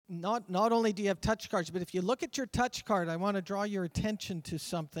not only do you have touch cards, but if you look at your touch card, I want to draw your attention to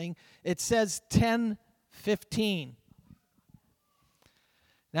something. It says 10:15.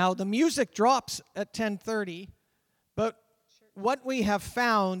 Now, the music drops at 10:30, but what we have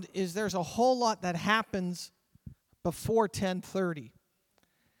found is there's a whole lot that happens before 10:30.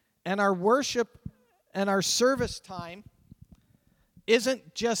 And our worship and our service time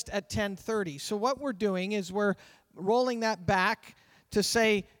isn't just at 10:30. So what we're doing is we're rolling that back to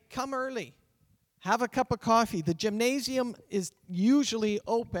say, come early, have a cup of coffee. The gymnasium is usually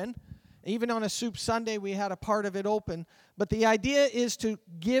open. Even on a Soup Sunday, we had a part of it open. But the idea is to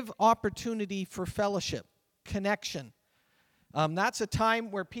give opportunity for fellowship, connection. That's a time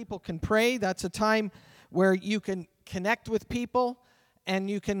where people can pray. That's a time where you can connect with people and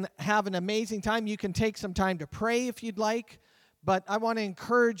you can have an amazing time. You can take some time to pray if you'd like. But I want to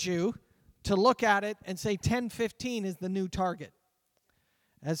encourage you to look at it and say 10:15 is the new target.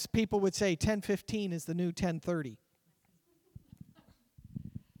 As people would say, 10:15 is the new 10:30.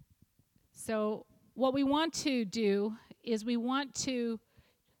 So what we want to do is we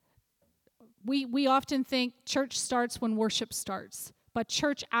often think church starts when worship starts, but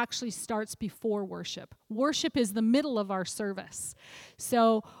church actually starts before worship. Worship is the middle of our service.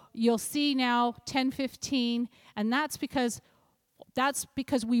 So you'll see now 10:15, and that's because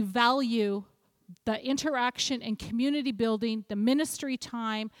we value the interaction and community building, the ministry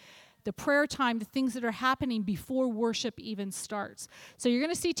time, the prayer time, the things that are happening before worship even starts. So you're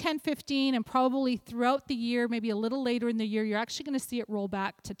going to see 10:15, and probably throughout the year, maybe a little later in the year, you're actually going to see it roll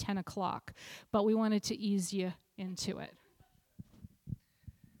back to 10 o'clock. But we wanted to ease you into it.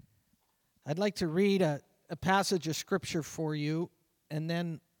 I'd like to read a passage of Scripture for you, and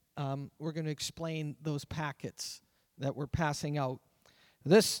then we're going to explain those packets that we're passing out.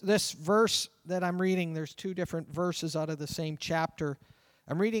 This verse that I'm reading, there's two different verses out of the same chapter.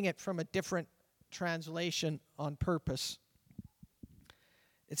 I'm reading it from a different translation on purpose.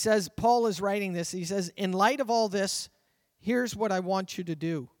 It says, Paul is writing this. He says, in light of all this, here's what I want you to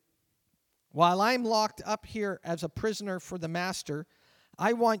do. While I'm locked up here as a prisoner for the master,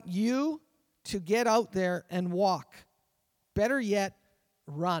 I want you to get out there and walk. Better yet,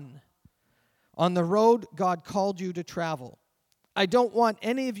 run on the road God called you to travel. I don't want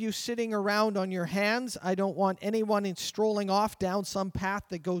any of you sitting around on your hands. I don't want anyone strolling off down some path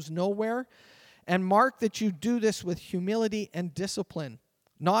that goes nowhere. And mark that you do this with humility and discipline,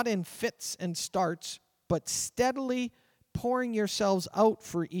 not in fits and starts, but steadily pouring yourselves out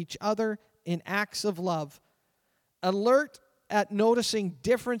for each other in acts of love, alert at noticing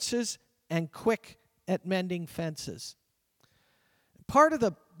differences and quick at mending fences. Part of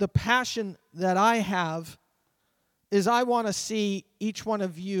the passion that I have is I want to see each one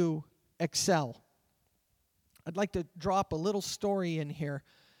of you excel. I'd like to drop a little story in here.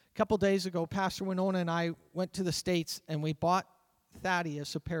 A couple days ago, Pastor Winona and I went to the States and we bought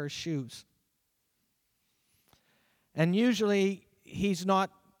Thaddeus a pair of shoes. And usually he's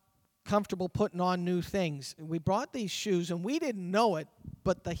not comfortable putting on new things. We brought these shoes and we didn't know it,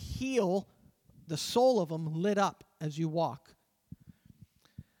 but the heel, the sole of them lit up as you walk.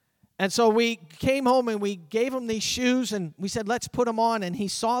 And so we came home and we gave him these shoes and we said, let's put them on. And he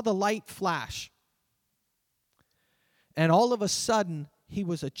saw the light flash. And all of a sudden, he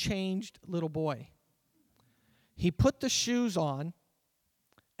was a changed little boy. He put the shoes on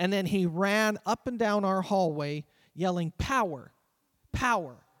and then he ran up and down our hallway yelling, power,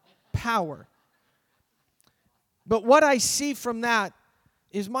 power, power. But what I see from that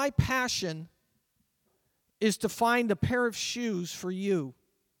is my passion is to find a pair of shoes for you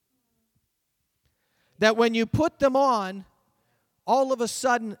that when you put them on, all of a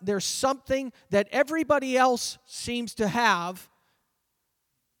sudden there's something that everybody else seems to have,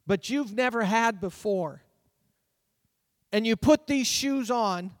 but you've never had before. And you put these shoes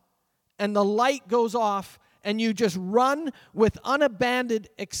on, and the light goes off, and you just run with unabandoned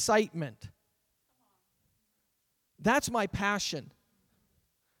excitement. That's my passion.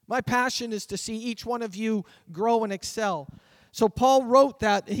 My passion is to see each one of you grow and excel. So Paul wrote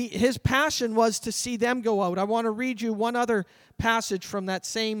that his passion was to see them go out. I want to read you one other passage from that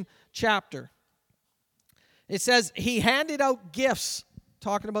same chapter. It says, he handed out gifts,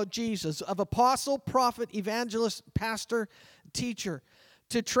 talking about Jesus, of apostle, prophet, evangelist, pastor, teacher,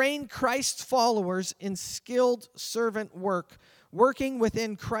 to train Christ's followers in skilled servant work, working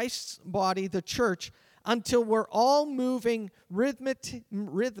within Christ's body, the church, until we're all moving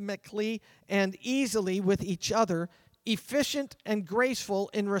rhythmically and easily with each other, efficient and graceful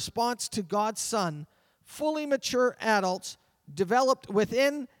in response to God's Son, fully mature adults, developed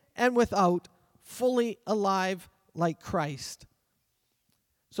within and without, fully alive like Christ.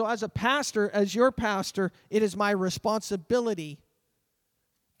 So as a pastor, as your pastor, it is my responsibility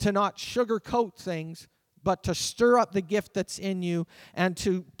to not sugarcoat things, but to stir up the gift that's in you and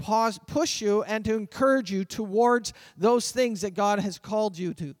to push you and to encourage you towards those things that God has called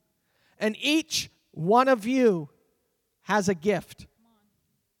you to. And each one of you has a gift.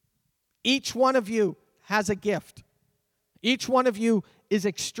 Each one of you has a gift. Each one of you is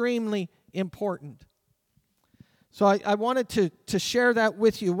extremely important. So I wanted to share that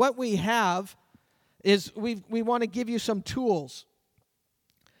with you. What we have is we want to give you some tools.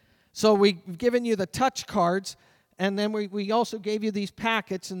 So we've given you the touch cards, and then we also gave you these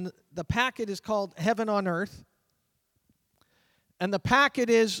packets, and the packet is called Heaven on Earth. And the packet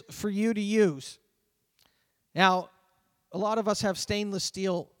is for you to use. Now, a lot of us have stainless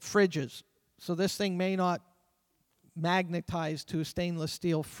steel fridges, so this thing may not magnetize to a stainless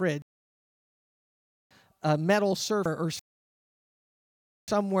steel fridge. A metal surface or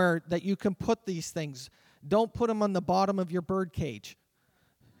somewhere that you can put these things. Don't put them on the bottom of your bird cage.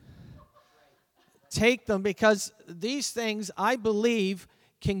 Take them, because these things, I believe,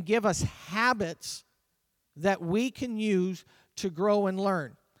 can give us habits that we can use to grow and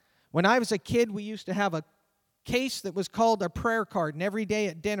learn. When I was a kid, we used to have a case that was called a prayer card, and every day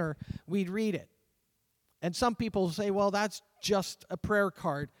at dinner, we'd read it. And some people say, well, that's just a prayer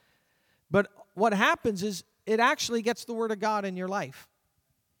card. But what happens is it actually gets the Word of God in your life.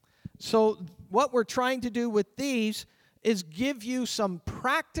 So what we're trying to do with these is give you some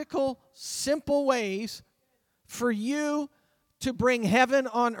practical, simple ways for you to bring heaven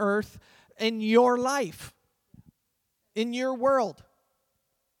on earth in your life, in your world.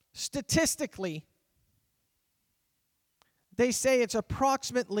 Statistically, they say it's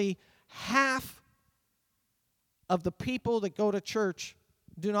approximately half of the people that go to church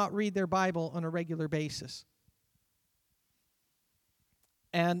do not read their Bible on a regular basis.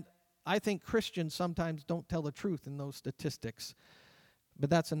 And I think Christians sometimes don't tell the truth in those statistics. But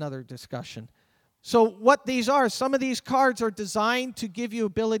that's another discussion. So what these are, some of these cards are designed to give you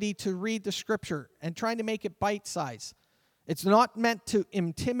ability to read the Scripture and trying to make it bite-sized. It's not meant to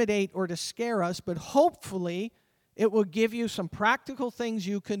intimidate or to scare us, but hopefully it will give you some practical things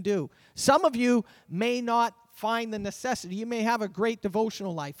you can do. Some of you may not find the necessity. You may have a great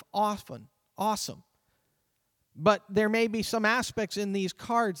devotional life, often, awesome. But there may be some aspects in these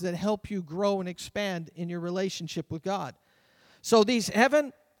cards that help you grow and expand in your relationship with God. So these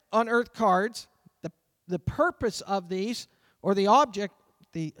Heaven on Earth cards, the purpose of these, or the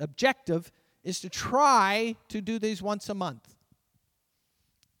objective, is to try to do these once a month.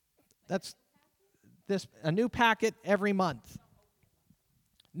 That's a new packet every month.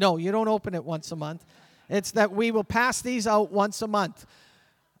 No, you don't open it once a month. It's that we will pass these out once a month.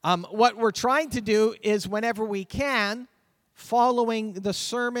 What we're trying to do is, whenever we can, following the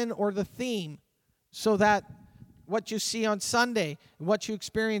sermon or the theme, so that what you see on Sunday, what you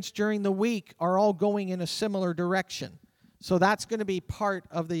experience during the week are all going in a similar direction. So that's going to be part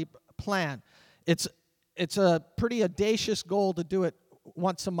of the plan. It's a pretty audacious goal to do it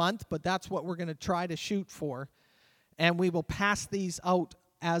once a month, but that's what we're going to try to shoot for. And we will pass these out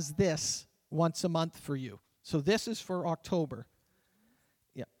as this once a month for you. So this is for October.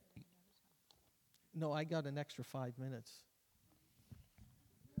 Yeah. No, I got an extra 5 minutes.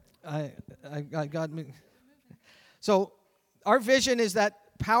 I got me. So our vision is that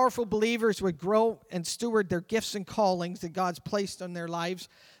powerful believers would grow and steward their gifts and callings that God's placed on their lives,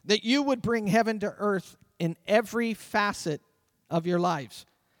 that you would bring heaven to earth in every facet of your lives.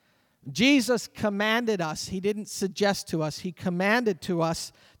 Jesus commanded us. He didn't suggest to us. He commanded to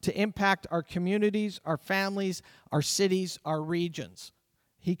us to impact our communities, our families, our cities, our regions.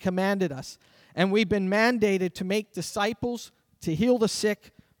 He commanded us. And we've been mandated to make disciples, to heal the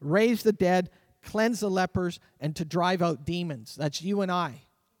sick, raise the dead, cleanse the lepers, and to drive out demons. That's you and I.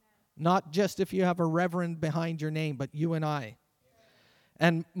 Not just if you have a reverend behind your name, but you and I.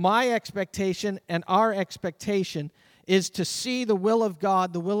 And my expectation and our expectation is to see the will of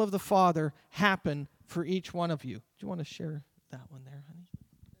God, the will of the Father, happen for each one of you. Do you want to share that one there, honey?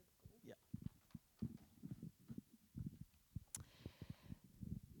 Yeah.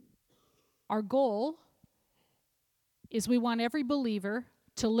 Our goal is we want every believer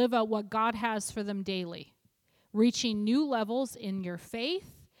to live out what God has for them daily, reaching new levels in your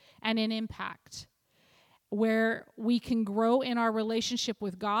faith and in impact, where we can grow in our relationship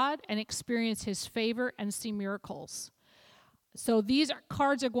with God and experience His favor and see miracles. So these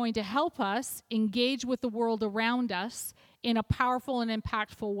cards are going to help us engage with the world around us in a powerful and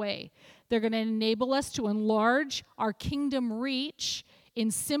impactful way. They're going to enable us to enlarge our kingdom reach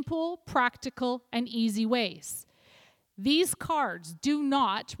in simple, practical, and easy ways. These cards do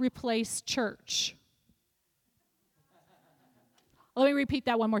not replace church. Let me repeat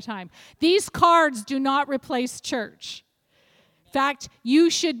that one more time. These cards do not replace church. In fact, you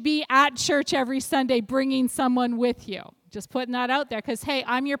should be at church every Sunday bringing someone with you. Just putting that out there because, hey,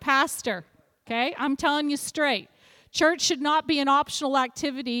 I'm your pastor, okay? I'm telling you straight. Church should not be an optional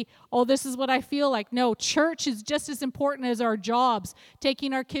activity. Oh, this is what I feel like. No, church is just as important as our jobs,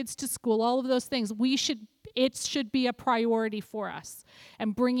 taking our kids to school, all of those things. It should be a priority for us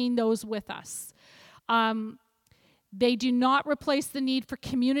and bringing those with us. They do not replace the need for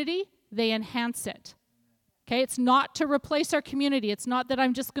community. They enhance it. Okay, it's not to replace our community. It's not that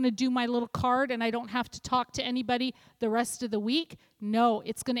I'm just going to do my little card and I don't have to talk to anybody the rest of the week. No,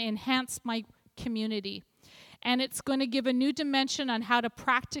 it's going to enhance my community. And it's going to give a new dimension on how to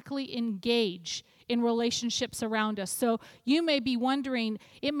practically engage in relationships around us. So you may be wondering,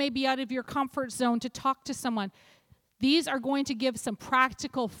 it may be out of your comfort zone to talk to someone. These are going to give some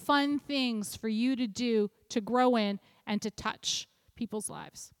practical, fun things for you to do, to grow in, and to touch people's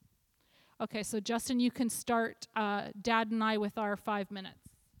lives. Okay, so Justin, you can start Dad and I with our 5 minutes.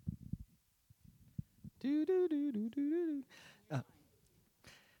 If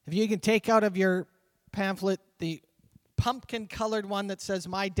you can take out of your pamphlet the pumpkin-colored one that says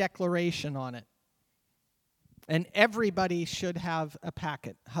My Declaration on it. And everybody should have a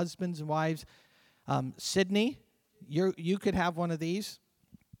packet, husbands and wives. Sydney, you could have one of these.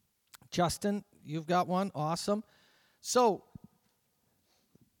 Justin, you've got one. Awesome. So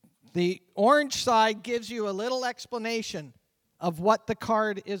the orange side gives you a little explanation of what the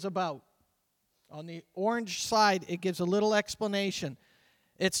card is about. On the orange side, it gives a little explanation.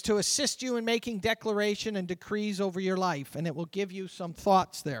 It's to assist you in making declaration and decrees over your life, and it will give you some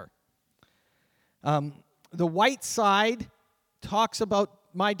thoughts there. The white side talks about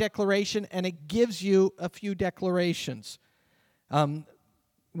my declaration, and it gives you a few declarations.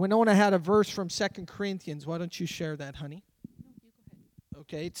 Winona had a verse from 2 Corinthians. Why don't you share that, honey?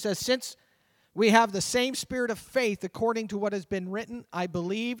 Okay, it says, since we have the same spirit of faith according to what has been written, I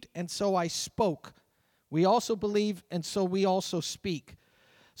believed, and so I spoke. We also believe, and so we also speak.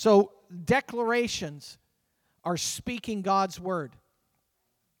 So declarations are speaking God's word.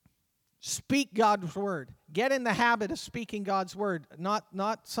 Speak God's word. Get in the habit of speaking God's word,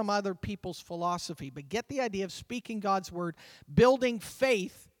 not some other people's philosophy, but get the idea of speaking God's word, building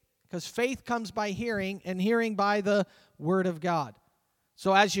faith, because faith comes by hearing, and hearing by the word of God.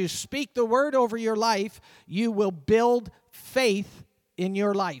 So as you speak the word over your life, you will build faith in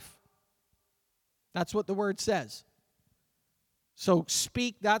your life. That's what the word says. So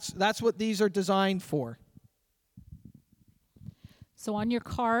speak, that's what these are designed for. So on your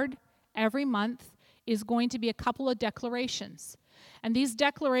card, every month is going to be a couple of declarations. And these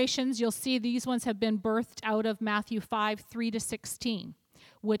declarations, you'll see these ones have been birthed out of Matthew 5:3-16,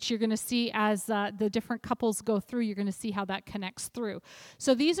 which you're going to see as the different couples go through. You're going to see how that connects through.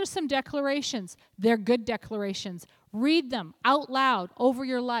 So these are some declarations. They're good declarations. Read them out loud over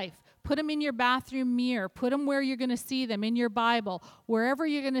your life. Put them in your bathroom mirror. Put them where you're going to see them, in your Bible, wherever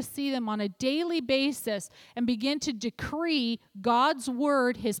you're going to see them on a daily basis, and begin to decree God's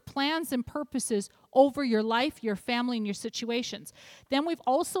word, his plans and purposes over your life, your family, and your situations. Then we've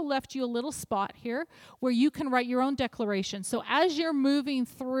also left you a little spot here where you can write your own declaration. So as you're moving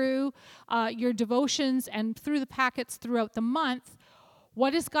through your devotions and through the packets throughout the month,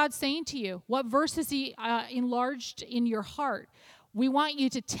 what is God saying to you? What verse is he enlarged in your heart? We want you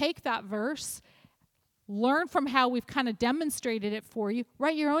to take that verse, learn from how we've kind of demonstrated it for you,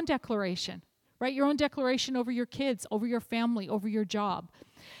 write your own declaration. Write your own declaration over your kids, over your family, over your job.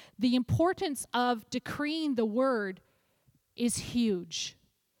 The importance of decreeing the word is huge.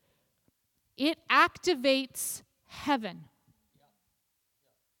 It activates heaven.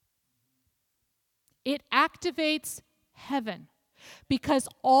 It activates heaven. Because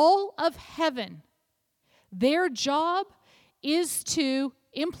all of heaven, their job is to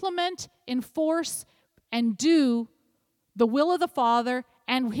implement, enforce, and do the will of the Father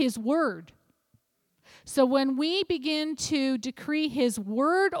and his word. So when we begin to decree his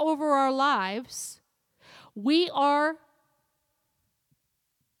word over our lives, we are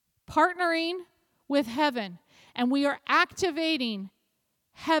partnering with heaven, and we are activating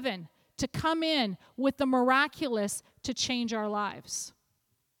heaven to come in with the miraculous to change our lives.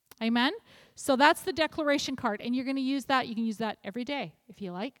 Amen? So that's the declaration card, and you're going to use that. You can use that every day if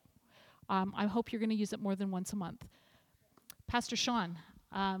you like. I hope you're going to use it more than once a month. Pastor Sean,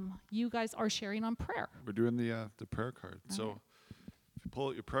 you guys are sharing on prayer. We're doing the prayer card. Okay. So if you pull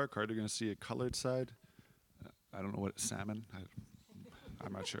out your prayer card, you're going to see a colored side. I don't know what, salmon?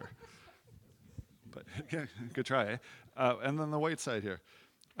 I'm not sure. But good try, And then the white side here.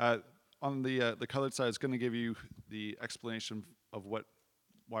 On the colored side, it's going to give you the explanation of why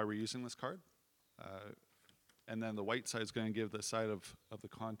we're using this card. And then the white side is going to give the side of the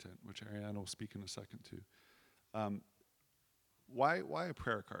content, which Ariana will speak in a second to. Why a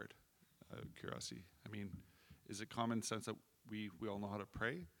prayer card? Curiosity. I mean, is it common sense that we all know how to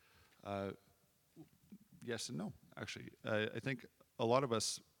pray? Yes and no, actually. I think a lot of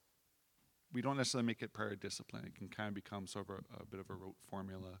us, we don't necessarily make it prayer discipline. It can kind of become sort of a bit of a rote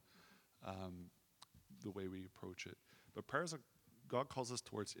formula, the way we approach it. But prayer is God calls us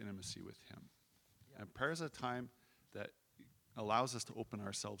towards intimacy with Him. Yeah. And prayer is a time that allows us to open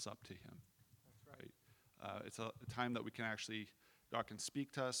ourselves up to Him. That's right. It's a time that we can actually, God can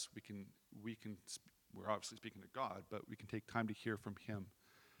speak to us. We're obviously speaking to God, but we can take time to hear from Him.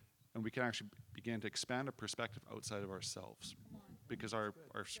 And we can actually begin to expand a perspective outside of ourselves. Because our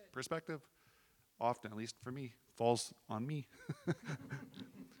perspective, often, at least for me, falls on me.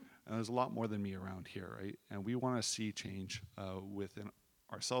 And there's a lot more than me around here, right? And we want to see change within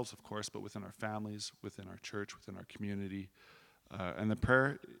ourselves, of course, but within our families, within our church, within our community. And the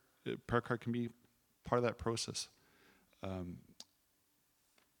prayer card can be part of that process.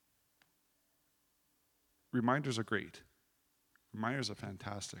 Reminders are great. Reminders are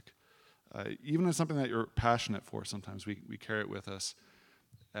fantastic. Even if something that you're passionate for, sometimes we carry it with us.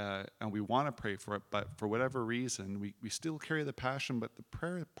 And we want to pray for it, but for whatever reason, we still carry the passion, but the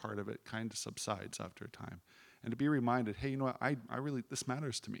prayer part of it kind of subsides after a time. And to be reminded, hey, you know what, I really, this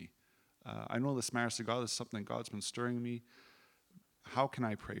matters to me. I know this matters to God. This is something God's been stirring me. How can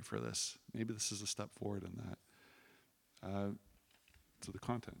I pray for this? Maybe this is a step forward in that. To the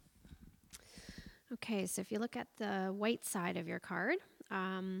content. Okay, so if you look at the white side of your card,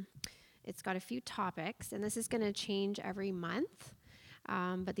 it's got a few topics, and this is going to change every month.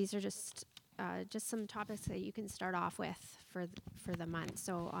 But these are just some topics that you can start off with for the month.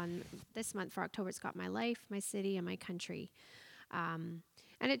 So on this month for October, it's got my life, my city, and my country. And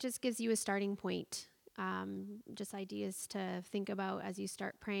it just gives you a starting point, just ideas to think about as you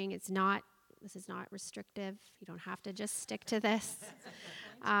start praying. This is not restrictive. You don't have to just stick to this.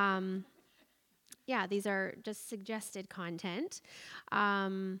 Yeah, these are just suggested content.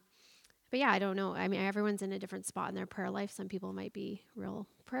 But yeah, I don't know. I mean, everyone's in a different spot in their prayer life. Some people might be real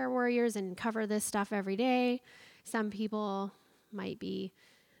prayer warriors and cover this stuff every day. Some people might be,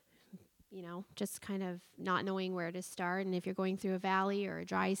 just kind of not knowing where to start. And if you're going through a valley or a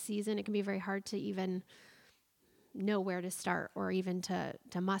dry season, it can be very hard to even know where to start or even to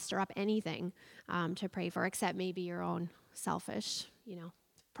muster up anything to pray for, except maybe your own selfish,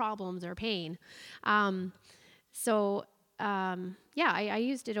 problems or pain. I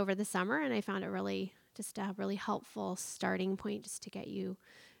used it over the summer, and I found it really just a really helpful starting point just to get you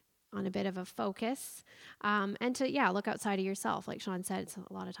on a bit of a focus, and to look outside of yourself. Like Sean said,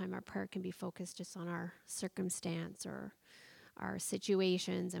 a lot of time our prayer can be focused just on our circumstance or our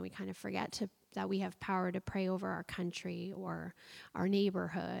situations, and we kind of forget that we have power to pray over our country or our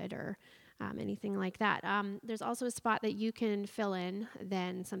neighborhood or anything like that. There's also a spot that you can fill in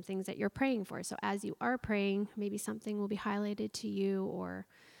then some things that you're praying for. So as you are praying, maybe something will be highlighted to you, or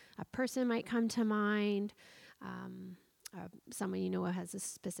a person might come to mind, someone who has a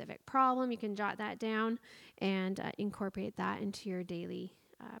specific problem. You can jot that down and incorporate that into your daily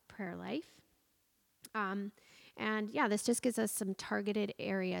prayer life. This just gives us some targeted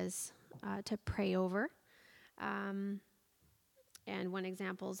areas to pray over. And one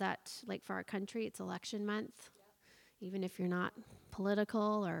example is that, like for our country, it's election month. Yep. Even if you're not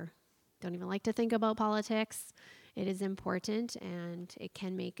political or don't even like to think about politics, it is important, and it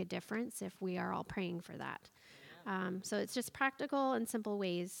can make a difference if we are all praying for that. Yeah. So it's just practical and simple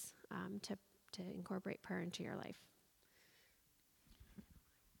ways to incorporate prayer into your life.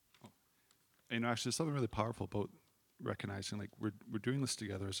 Actually, there's something really powerful about recognizing, like, we're doing this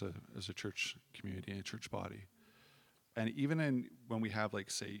together as a church community and a church body. And even when we have,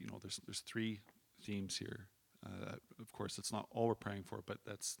 like, say, there's 3 themes here. Of course, it's not all we're praying for, but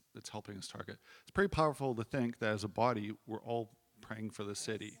that's helping us target. It's pretty powerful to think that as a body, we're all praying for the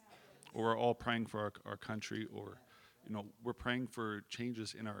city, or we're all praying for our country, or we're praying for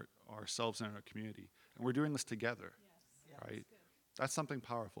changes in ourselves and in our community, and we're doing this together, right? That's something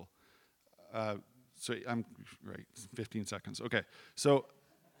powerful. So I'm right. 15 seconds. Okay, so.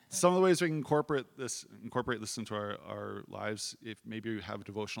 Some of the ways we can incorporate this into our lives, if maybe you have a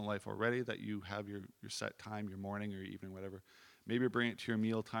devotional life already, that you have your set time, your morning or your evening, whatever. Maybe you bring it to your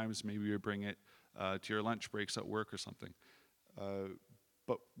meal times. Maybe you bring it to your lunch breaks at work or something.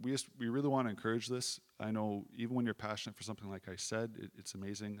 But we really want to encourage this. I know even when you're passionate for something, like I said, it's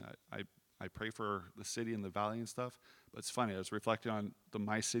amazing. I I pray for the city and the valley and stuff. But it's funny, I was reflecting on the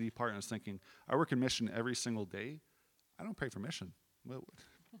My City part, and I was thinking, I work in mission every single day. I don't pray for mission. Well,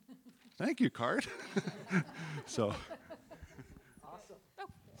 thank you, card. So.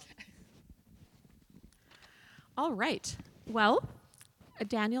 All right. Well,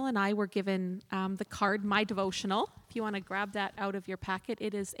 Daniel and I were given the card, My Devotional. If you want to grab that out of your packet,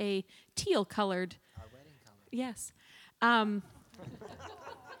 it is a teal-colored. Our wedding color. Yes.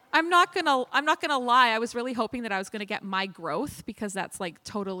 I'm not gonna lie. I was really hoping that I was gonna get My Growth, because that's like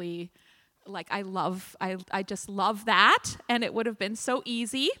totally, like I just love that, and it would have been so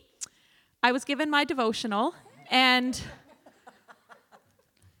easy. I was given My Devotional, and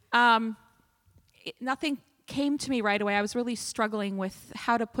nothing came to me right away. I was really struggling with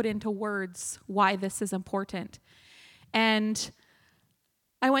how to put into words why this is important. And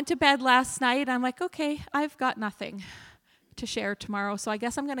I went to bed last night. I'm like, okay, I've got nothing to share tomorrow. So I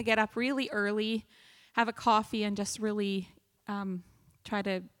guess I'm going to get up really early, have a coffee, and just really try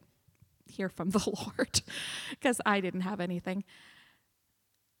to hear from the Lord, because I didn't have anything.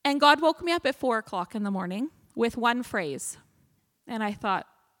 And God woke me up at 4:00 in the morning with one phrase. And I thought,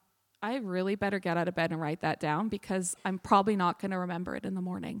 I really better get out of bed and write that down, because I'm probably not going to remember it in the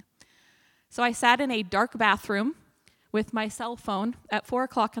morning. So I sat in a dark bathroom with my cell phone at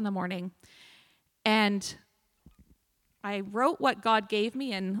 4:00 in the morning, and I wrote what God gave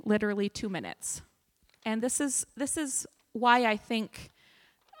me in literally 2 minutes. And this is why I think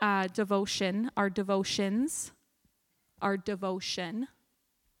devotion, our devotion,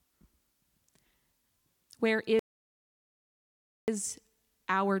 where is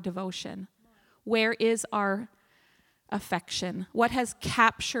our devotion? Where is our affection? What has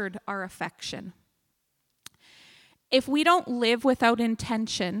captured our affection? If we don't live without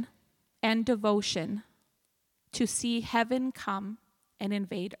intention and devotion to see heaven come and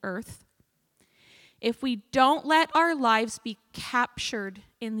invade earth, if we don't let our lives be captured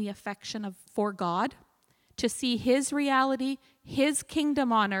in the affection for God, to see his reality, his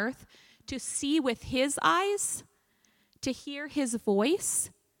kingdom on earth, to see with his eyes, to hear his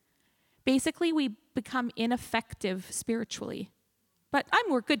voice, basically we become ineffective spiritually. But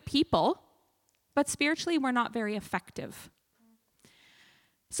we're good people, but spiritually we're not very effective.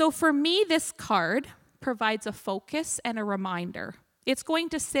 So for me, this card provides a focus and a reminder. It's going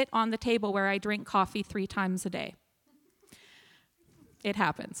to sit on the table where I drink coffee 3 times a day. It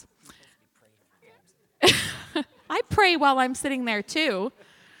happens. I pray while I'm sitting there too.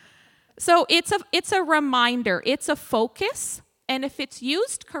 So it's a reminder, it's a focus, and if it's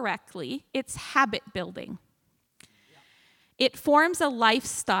used correctly, it's habit building. It forms a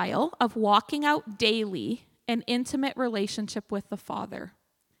lifestyle of walking out daily an intimate relationship with the Father.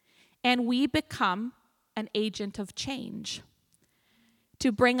 And we become an agent of change.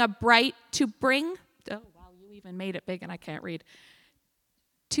 Oh wow, you even made it big and I can't read.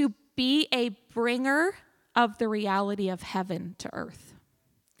 To be a bringer of the reality of heaven to earth.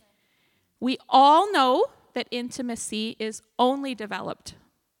 We all know that intimacy is only developed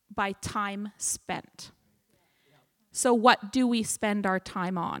by time spent. So what do we spend our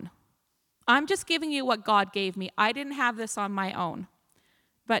time on? I'm just giving you what God gave me. I didn't have this on my own.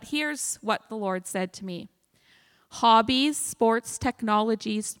 But here's what the Lord said to me. Hobbies, sports,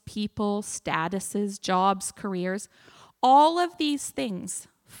 technologies, people, statuses, jobs, careers, all of these things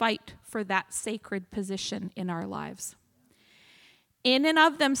fight for that sacred position in our lives. In and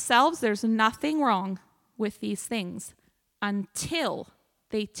of themselves, there's nothing wrong with these things until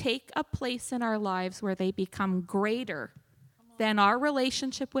they take a place in our lives where they become greater than our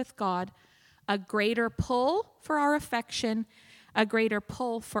relationship with God, a greater pull for our affection, a greater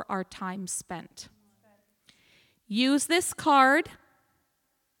pull for our time spent. Use this card,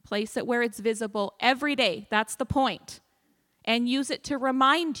 place it where it's visible every day. That's the point. And use it to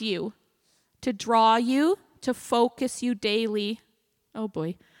remind you, to draw you, to focus you daily. Oh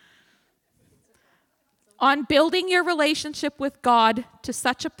boy. On building your relationship with God to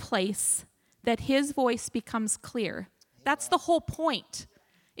such a place that his voice becomes clear. That's the whole point.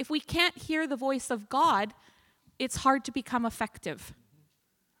 If we can't hear the voice of God, it's hard to become effective.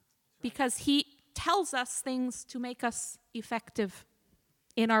 Because he tells us things to make us effective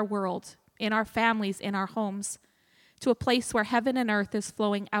in our world, in our families, in our homes, to a place where heaven and earth is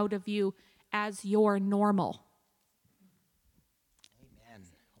flowing out of you as your normal. Amen.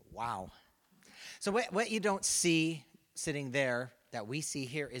 Wow. So what you don't see sitting there that we see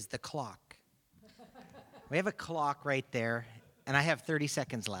here is the clock. We have a clock right there, and I have 30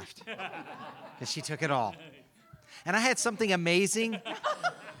 seconds left because she took it all. And I had something amazing,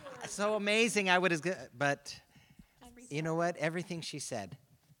 so amazing I would have, but you know what? Everything she said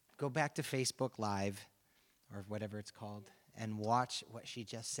go back to Facebook Live or whatever it's called and watch what she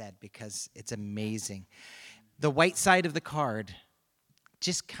just said because it's amazing. The white side of the card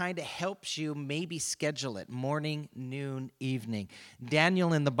just kind of helps you maybe schedule it morning, noon, evening.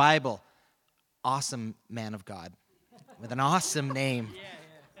 Daniel in the Bible, awesome man of God with an awesome name.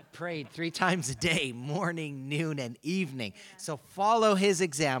 Prayed 3 times a day, morning, noon, and evening. So follow his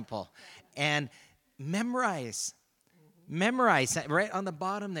example and memorize. Memorize. Right on the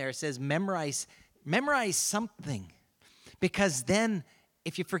bottom there it says memorize something. Because then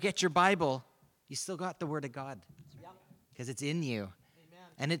if you forget your Bible, you still got the Word of God. Because it's in you.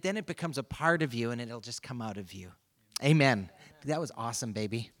 And then it becomes a part of you, and it'll just come out of you. Amen. That was awesome,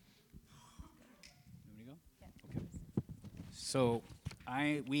 baby. So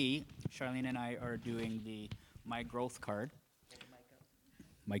Charlene and I are doing the My Growth card.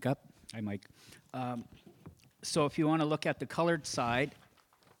 Mic up. Hi, Mike. So if you want to look at the colored side,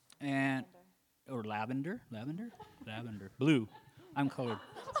 or lavender, blue. I'm colored.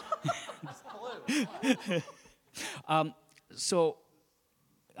 So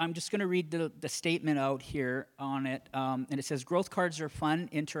I'm just going to read the statement out here on it. And it says, growth cards are fun,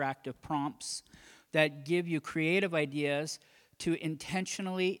 interactive prompts that give you creative ideas to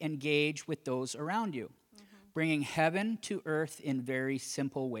intentionally engage with those around you, bringing heaven to earth in very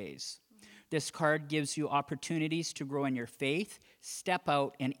simple ways. This card gives you opportunities to grow in your faith, step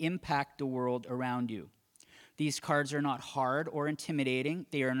out, and impact the world around you. These cards are not hard or intimidating.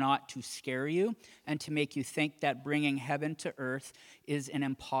 They are not to scare you and to make you think that bringing heaven to earth is an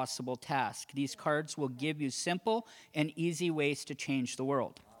impossible task. These cards will give you simple and easy ways to change the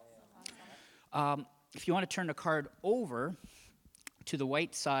world. If you want to turn the card over to the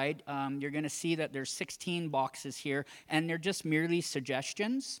white side, you're going to see that there's 16 boxes here, and they're just merely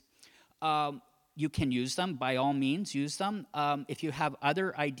suggestions. You can use them. By all means, use them. If you have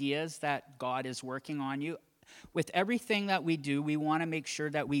other ideas that God is working on you, with everything that we do, we want to make sure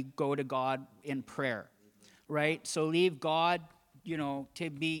that we go to God in prayer, right? So leave God, to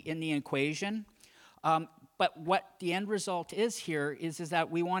be in the equation. But what the end result is here is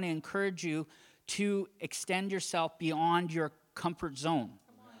that we want to encourage you to extend yourself beyond your comfort zone.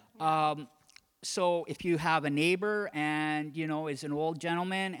 So if you have a neighbor and, is an old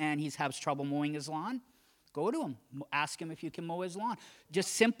gentleman and he has trouble mowing his lawn, go to him. Ask him if you can mow his lawn.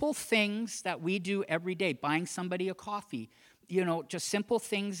 Just simple things that we do every day. Buying somebody a coffee. Just simple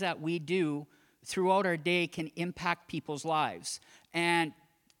things that we do throughout our day can impact people's lives. And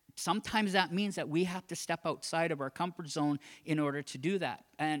sometimes that means that we have to step outside of our comfort zone in order to do that.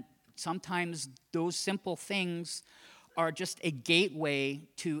 And sometimes those simple things are just a gateway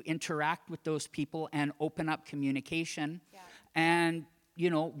to interact with those people and open up communication. Yeah. And,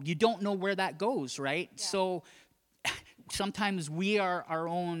 you don't know where that goes, right? Yeah. So sometimes we are our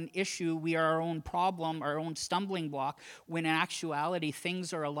own issue, we are our own problem, our own stumbling block, when in actuality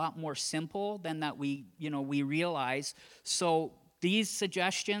things are a lot more simple than that we realize. So these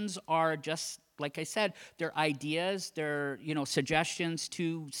suggestions are just, like I said, they're ideas, they're, suggestions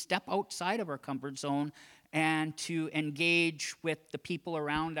to step outside of our comfort zone and to engage with the people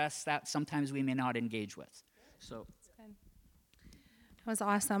around us that sometimes we may not engage with. So that was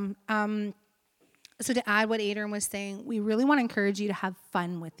awesome. So to add what Adrian was saying, we really want to encourage you to have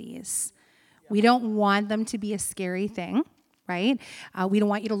fun with these. We don't want them to be a scary thing, right? We don't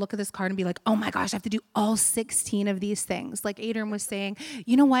want you to look at this card and be like, oh my gosh, I have to do all 16 of these things. Like Adrian was saying,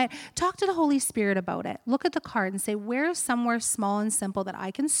 you know what? Talk to the Holy Spirit about it. Look at the card and say, where's somewhere small and simple that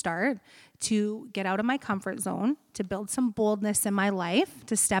I can start to get out of my comfort zone, to build some boldness in my life,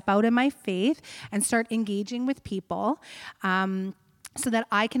 to step out in my faith and start engaging with people so that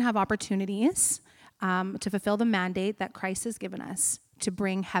I can have opportunities to fulfill the mandate that Christ has given us to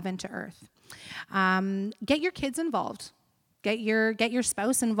bring heaven to earth. Get your kids involved. Get your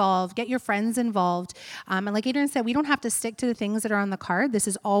spouse involved. Get your friends involved. And like Adrian said, we don't have to stick to the things that are on the card. This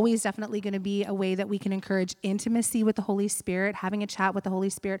is always definitely going to be a way that we can encourage intimacy with the Holy Spirit, having a chat with the Holy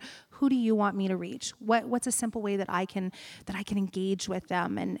Spirit. Who do you want me to reach? What's a simple way that I can engage with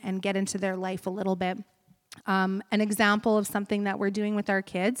them and get into their life a little bit? An example of something that we're doing with our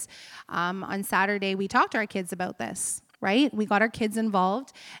kids. On Saturday, we talked to our kids about this. Right? We got our kids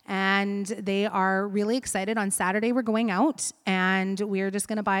involved and they are really excited. On Saturday, we're going out and we're just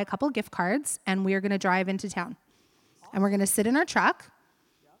going to buy a couple gift cards and we're going to drive into town. And we're going to sit in our truck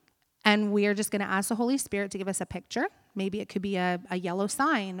and we are just going to ask the Holy Spirit to give us a picture. Maybe it could be a yellow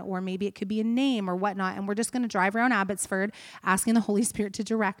sign or maybe it could be a name or whatnot. And we're just going to drive around Abbotsford asking the Holy Spirit to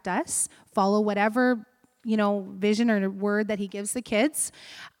direct us, follow whatever vision or word that he gives the kids.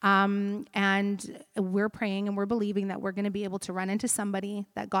 And we're praying and we're believing that we're going to be able to run into somebody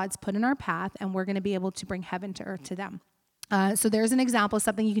that God's put in our path, and we're going to be able to bring heaven to earth to them. So there's an example of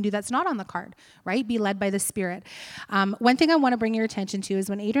something you can do that's not on the card, right? Be led by the Spirit. One thing I want to bring your attention to is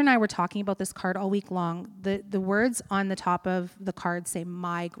when Adrian and I were talking about this card all week long, the words on the top of the card say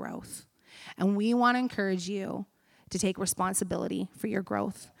my growth. And we want to encourage you to take responsibility for your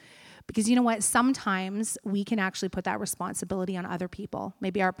growth. Because you know what? Sometimes we can actually put that responsibility on other people.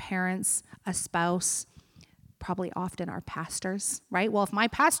 Maybe our parents, a spouse, probably often our pastors, right? Well, if my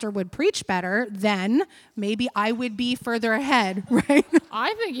pastor would preach better, then maybe I would be further ahead, right?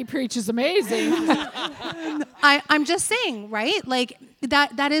 I think he preaches amazing. I'm just saying, right? Like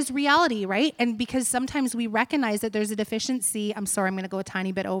that is reality, right? And because sometimes we recognize that there's a deficiency. I'm sorry, I'm going to go a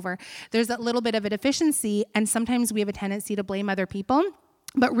tiny bit over. There's a little bit of a deficiency, and sometimes we have a tendency to blame other people.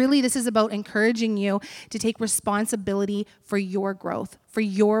 But really, this is about encouraging you to take responsibility for your growth, for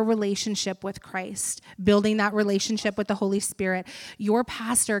your relationship with Christ, building that relationship with the Holy Spirit. Your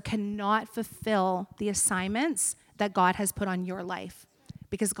pastor cannot fulfill the assignments that God has put on your life,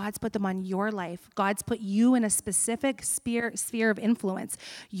 because God's put them on your life. God's put you in a specific sphere of influence.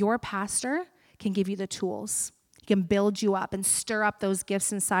 Your pastor can give you the tools. He can build you up and stir up those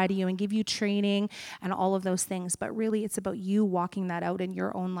gifts inside of you and give you training and all of those things. But really, it's about you walking that out in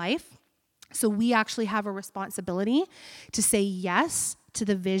your own life. So we actually have a responsibility to say yes to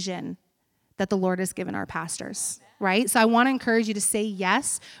the vision that the Lord has given our pastors, right? So I want to encourage you to say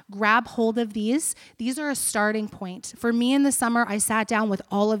yes, grab hold of these. These are a starting point. For me in the summer, I sat down with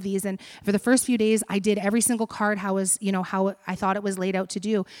all of these, and for the first few days, I did every single card how I thought it was laid out to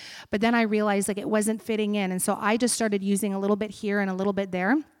do. But then I realized it wasn't fitting in, and so I just started using a little bit here and a little bit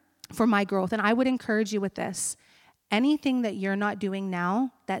there for my growth. And I would encourage you with this. Anything that you're not doing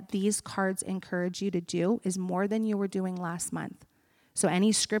now that these cards encourage you to do is more than you were doing last month. So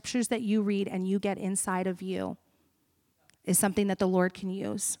any scriptures that you read and you get inside of you is something that the Lord can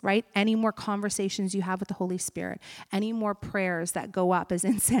use, right? Any more conversations you have with the Holy Spirit, any more prayers that go up as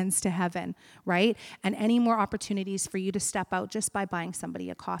incense to heaven, right? And any more opportunities for you to step out just by buying somebody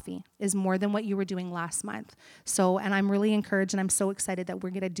a coffee is more than what you were doing last month. So, and I'm really encouraged and I'm so excited that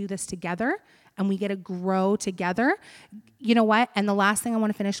we're going to do this together and we get to grow together. You know what? And the last thing I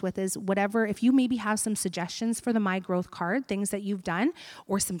want to finish with is if you maybe have some suggestions for the My Growth card, things that you've done,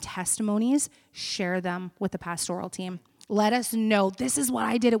 or some testimonies, share them with the pastoral team. Let us know, this is what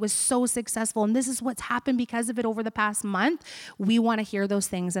I did. It was so successful, and this is what's happened because of it over the past month. We want to hear those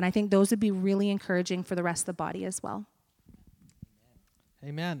things, and I think those would be really encouraging for the rest of the body as well.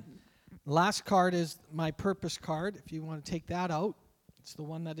 Amen. Last card is my purpose card. If you want to take that out, it's the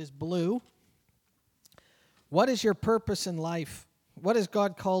one that is blue. What is your purpose in life? What has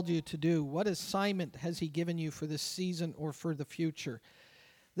God called you to do? What assignment has He given you for this season or for the future?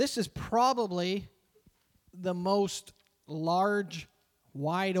 This is probably the most large,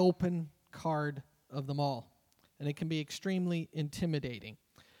 wide open card of them all. And it can be extremely intimidating.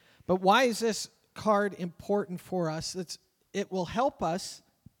 But why is this card important for us? It will help us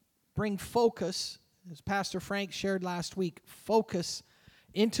bring focus, as Pastor Frank shared last week, focus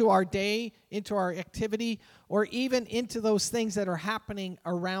into our day, into our activity, or even into those things that are happening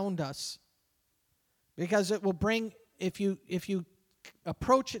around us. Because it will bring, if you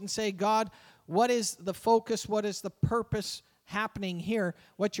approach it and say, God, what is the focus? What is the purpose happening here?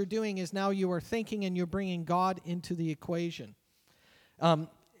 What you're doing is now you are thinking and you're bringing God into the equation.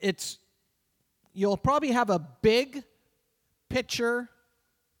 You'll probably have a big picture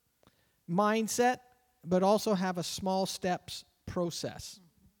mindset, but also have a small steps process.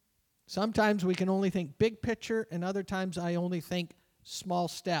 Sometimes we can only think big picture, and other times I only think small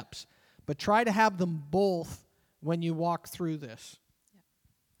steps. But try to have them both when you walk through this.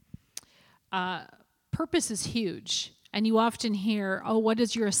 Purpose is huge. And you often hear, oh, what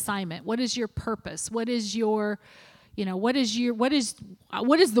is your assignment? What is your purpose? What is your, what is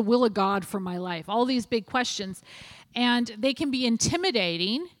the will of God for my life? All these big questions. And they can be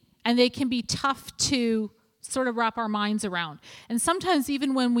intimidating and they can be tough to sort of wrap our minds around. And sometimes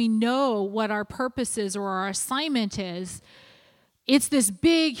even when we know what our purpose is or our assignment is, it's this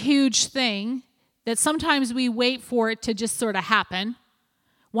big, huge thing that sometimes we wait for it to just sort of happen.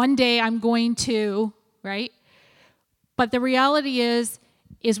 One day I'm going to, right? But the reality is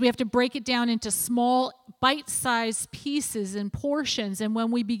we have to break it down into small, bite-sized pieces and portions. And when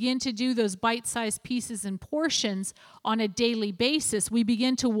we begin to do those bite-sized pieces and portions on a daily basis, we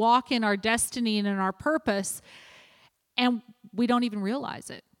begin to walk in our destiny and in our purpose, and we don't even realize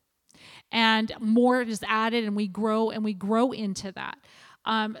it. And more is added, and we grow into that.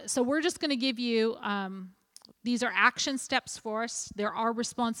 So we're just going to give you, these are action steps for us. They're our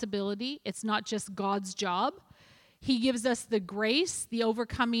responsibility. It's not just God's job. He gives us the grace, the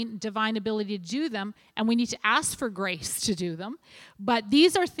overcoming divine ability to do them, and we need to ask for grace to do them. But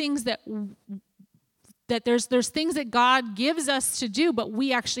these are things that there's things that God gives us to do, but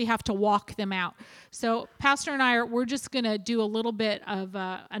we actually have to walk them out. So Pastor and we're just going to do a little bit of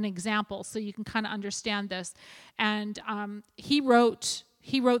an example so you can kind of understand this. And he wrote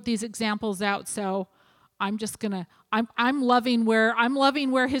these examples out, so I'm just gonna I'm loving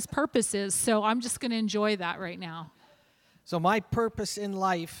where his purpose is, so I'm just gonna enjoy that right now. So my purpose in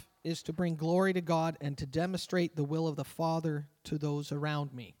life is to bring glory to God and to demonstrate the will of the Father to those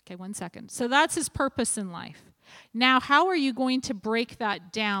around me. Okay, 1 second. So that's his purpose in life. Now, how are you going to break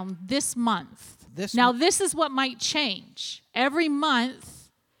that down this month? This is what might change. Every month,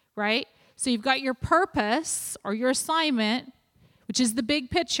 right? So you've got your purpose or your assignment, which is the big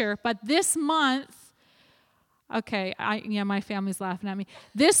picture, but this month, okay, my family's laughing at me.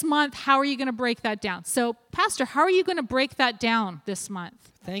 This month, how are you going to break that down? So, Pastor, how are you going to break that down this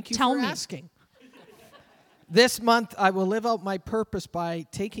month? Thank you Tell for me. asking. This month, I will live out my purpose by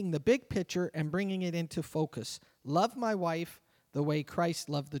taking the big picture and bringing it into focus. Love my wife the way Christ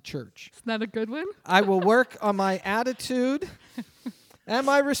loved the church. Isn't that a good one? I will work on my attitude and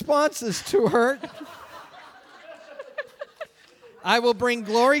my responses to her. I will bring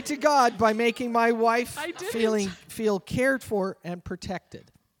glory to God by making my wife feel cared for and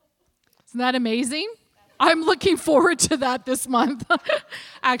protected. Isn't that amazing? I'm looking forward to that this month.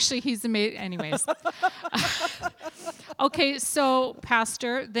 Actually, he's amazing. Anyways. Okay, so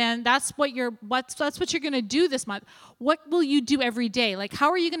Pastor, then that's what you're going to do this month. What will you do every day? Like,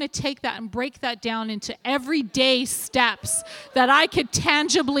 how are you going to take that and break that down into everyday steps that I could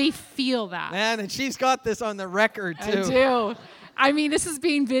tangibly feel that? Man, and she's got this on the record too. I do. I mean, this is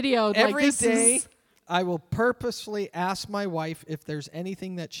being videoed. Every day, I will purposefully ask my wife if there's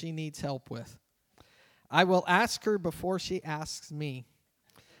anything that she needs help with. I will ask her before she asks me.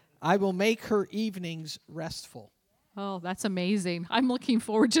 I will make her evenings restful. Oh, that's amazing. I'm looking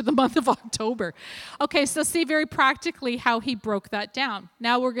forward to the month of October. Okay, so see very practically how he broke that down.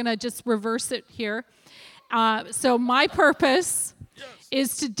 Now we're going to just reverse it here. So my purpose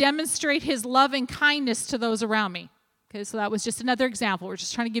is to demonstrate his love and kindness to those around me. Okay, so that was just another example. We're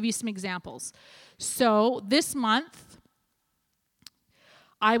just trying to give you some examples. So this month,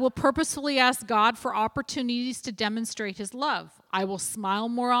 I will purposefully ask God for opportunities to demonstrate his love. I will smile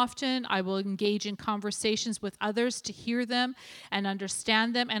more often. I will engage in conversations with others to hear them and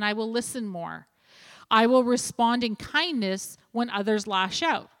understand them, and I will listen more. I will respond in kindness when others lash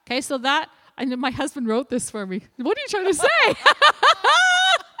out. Okay, so that, I know my husband wrote this for me. What are you trying to say?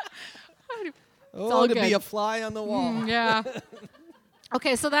 Oh, to be a fly on the wall. Yeah.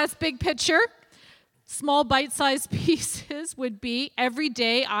 Okay, so that's big picture. Small bite-sized pieces would be every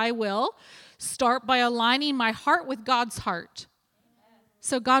day I will start by aligning my heart with God's heart.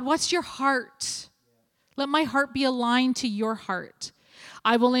 So God, what's your heart? Let my heart be aligned to your heart.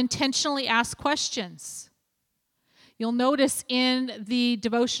 I will intentionally ask questions. You'll notice in the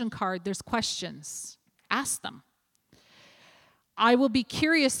devotion card, there's questions. Ask them. I will be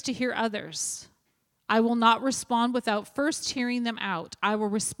curious to hear others. I will not respond without first hearing them out. I will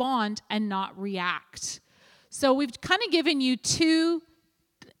respond and not react. So we've kind of given you two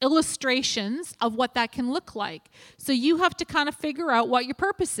illustrations of what that can look like. So you have to kind of figure out what your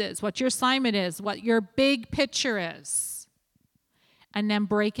purpose is, what your assignment is, what your big picture is, and then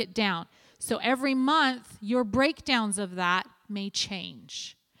break it down. So every month, your breakdowns of that may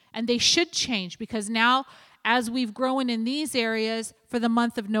change. And they should change because now, as we've grown in these areas for the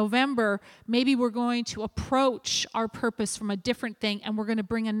month of November, maybe we're going to approach our purpose from a different thing, and we're going to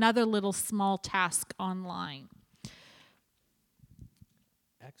bring another little small task online.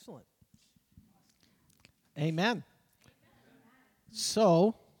 Excellent. Amen.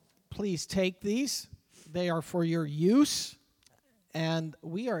 So, please take these. They are for your use, and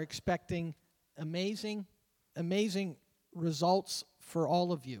we are expecting amazing, amazing results for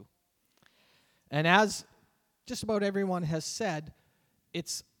all of you. And as just about everyone has said,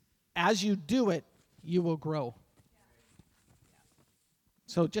 it's as you do it, you will grow.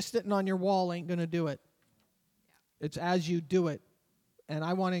 So just sitting on your wall ain't going to do it. It's as you do it. And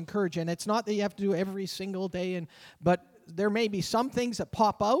I want to encourage you. And it's not that you have to do it every single day, but there may be some things that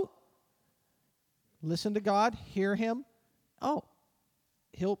pop out. Listen to God, hear him. Oh,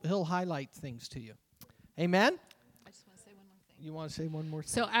 he'll highlight things to you. Amen? You want to say one more thing?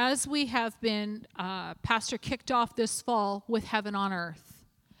 So as we have been, Pastor kicked off this fall with Heaven on Earth.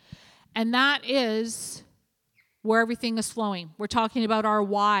 And that is where everything is flowing. We're talking about our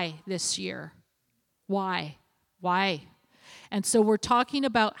why this year. Why? Why? And so we're talking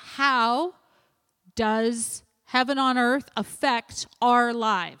about how does heaven on earth affect our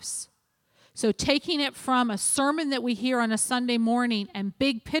lives? So taking it from a sermon that we hear on a Sunday morning and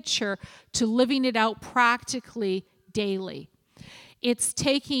big picture to living it out practically daily. It's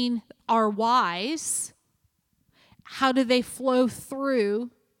taking our whys, how do they flow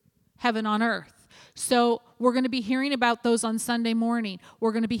through heaven on earth? So we're going to be hearing about those on Sunday morning.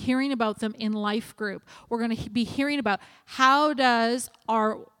 We're going to be hearing about them in life group. We're going to be hearing about how does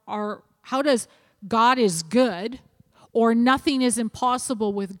God is good, or nothing is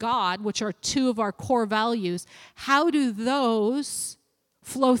impossible with God, which are two of our core values. How do those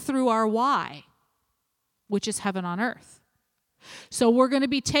flow through our why, which is heaven on earth? So we're going to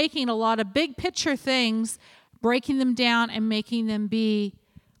be taking a lot of big picture things, breaking them down and making them be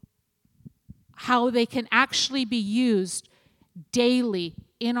how they can actually be used daily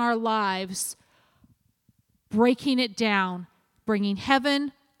in our lives, breaking it down, bringing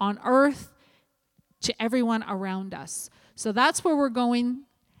heaven on earth to everyone around us. So that's where we're going,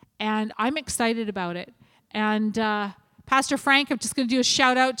 and I'm excited about it. And Pastor Frank, I'm just going to do a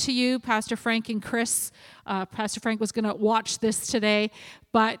shout out to you, Pastor Frank and Chris. Pastor Frank was going to watch this today,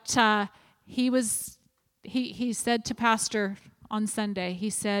 but he said to Pastor on Sunday, he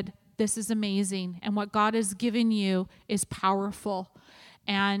said, "This is amazing, and what God has given you is powerful,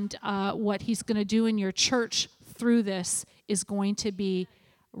 and what he's going to do in your church through this is going to be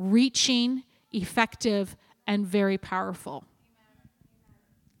reaching, effective, and very powerful."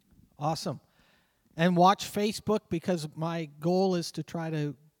 Awesome. And watch Facebook, because my goal is to try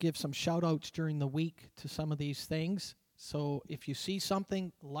to give some shout outs during the week to some of these things. So if you see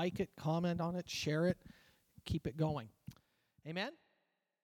something, like it, comment on it, share it, keep it going. Amen?